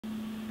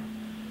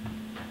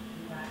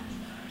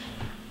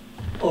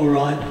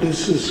Alright,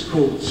 this is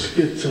called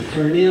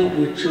Schizophrenia,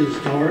 which is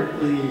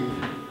directly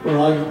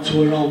related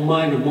to an old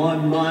mate of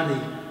mine,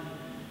 Marty.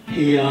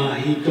 He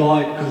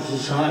died because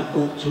his heart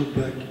got too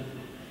big.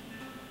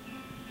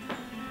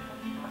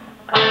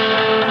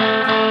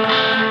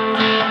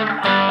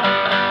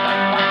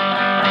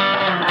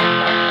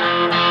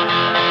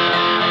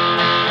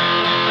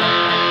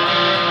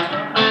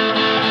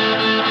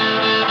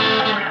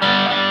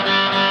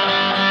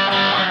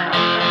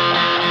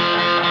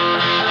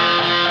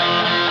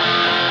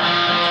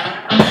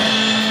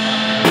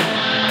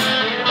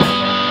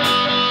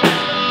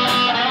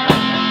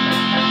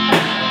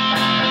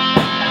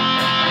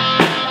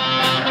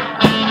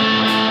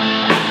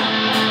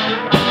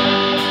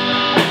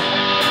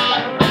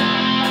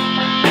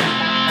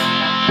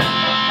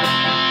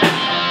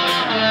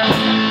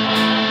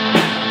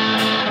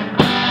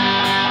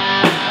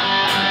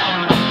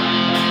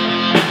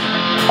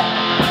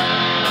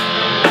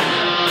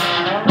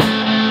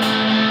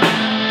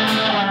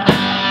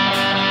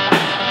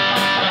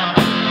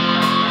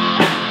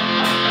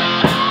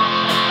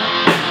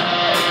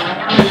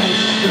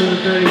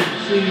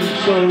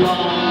 So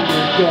long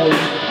ago,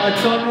 I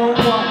don't know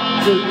what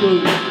to do,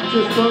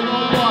 just don't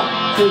know what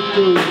to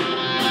do.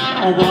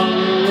 I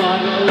wanna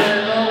write a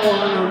letter,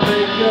 wanna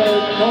make a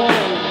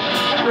call,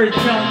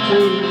 reach out to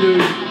you,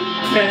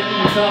 get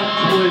in touch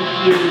with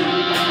you.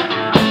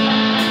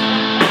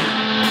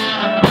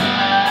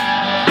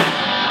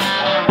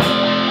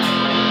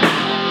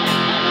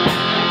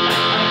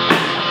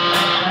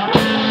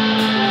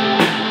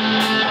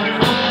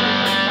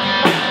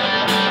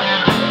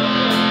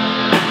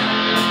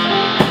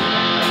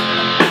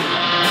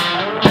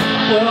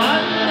 Well, I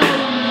know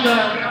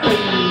that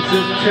things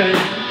have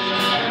changed,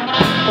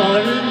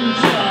 but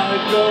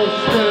inside you're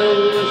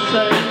still the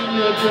same.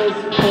 You're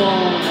just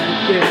born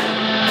again,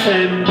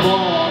 then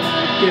born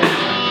again,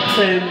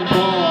 then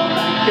born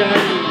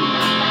again.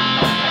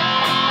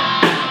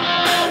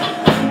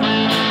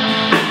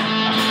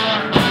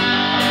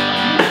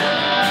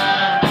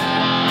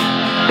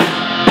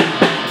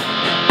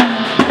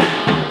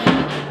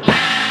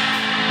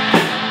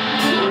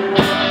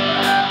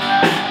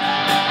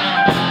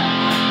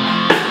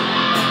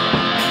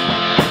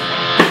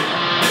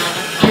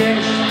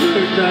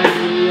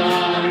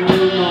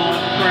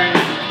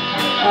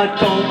 I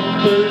don't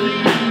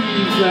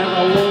believe that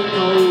I won't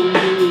know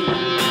you.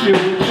 You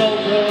told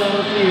her the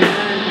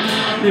hand,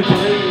 you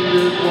played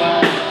it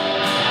well,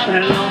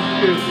 and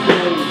knocked you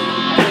through,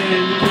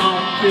 and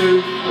knocked you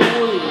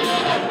through.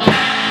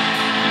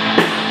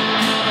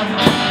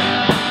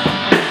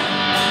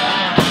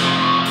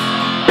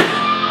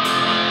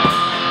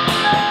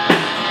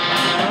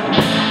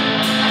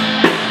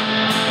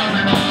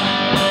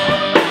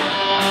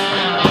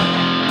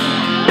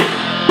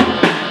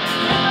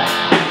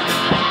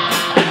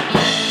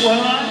 Well,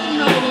 I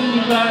know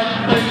that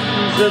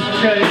things have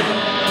changed,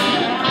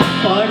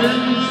 but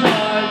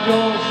inside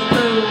you're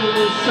still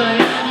the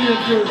same.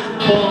 You're just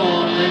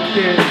born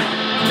again,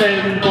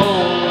 then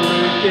born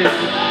again,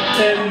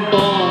 then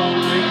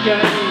born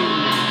again.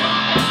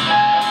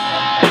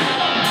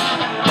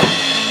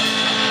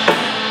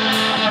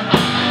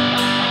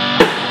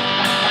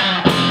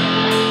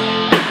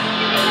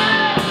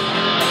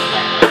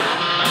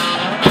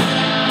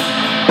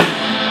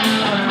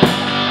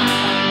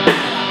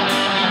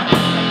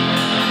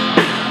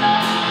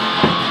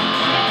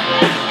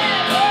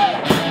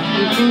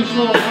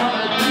 So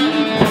hard to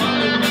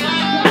find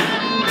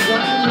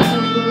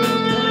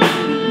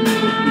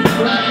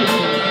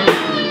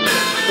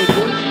the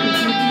voices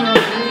in your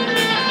head,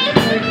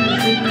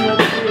 voices in your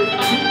head,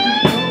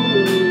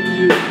 control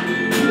you,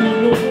 the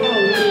world.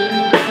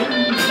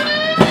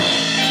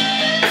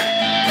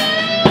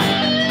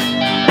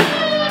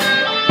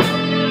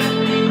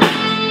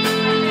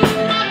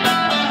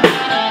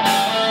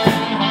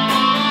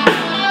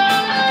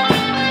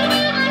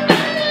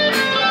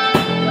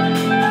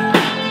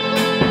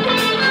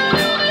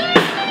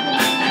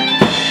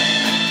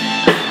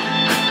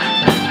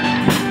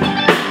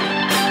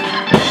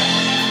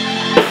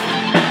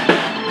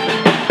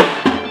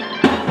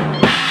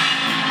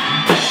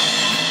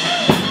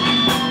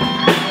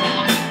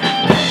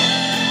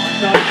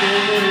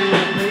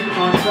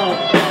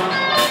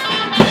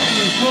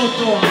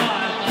 So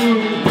high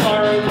through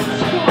foreign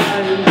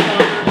skies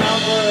on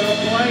another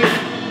plane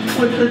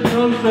with the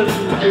chosen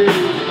few.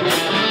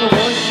 The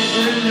voices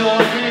in your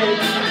head,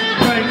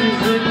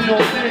 strangers in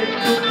your bed,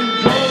 took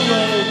control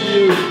of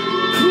you,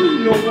 through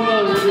your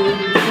world in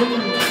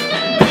truth.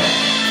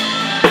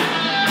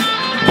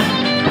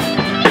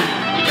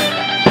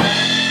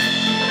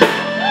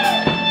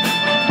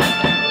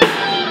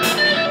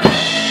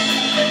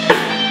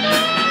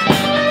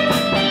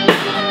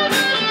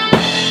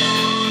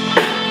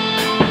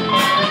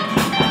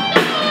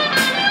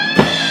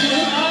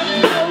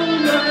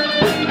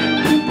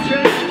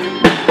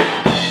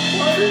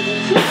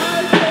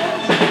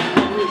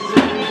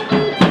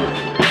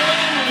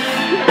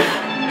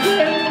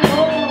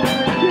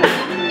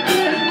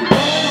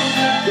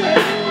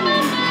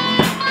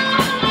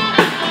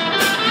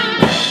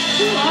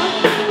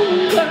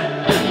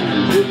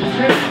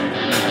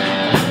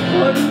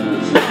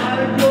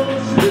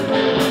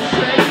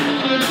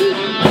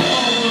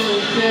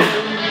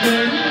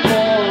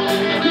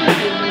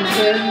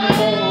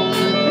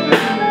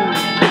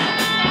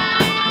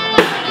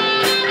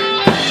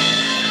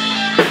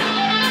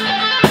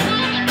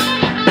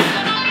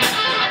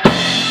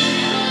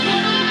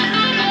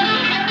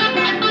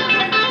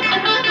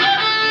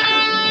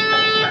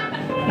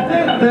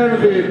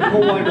 That'd be a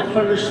cool way to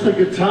finish the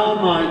guitar,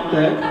 mate,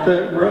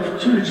 that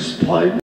riff you just played.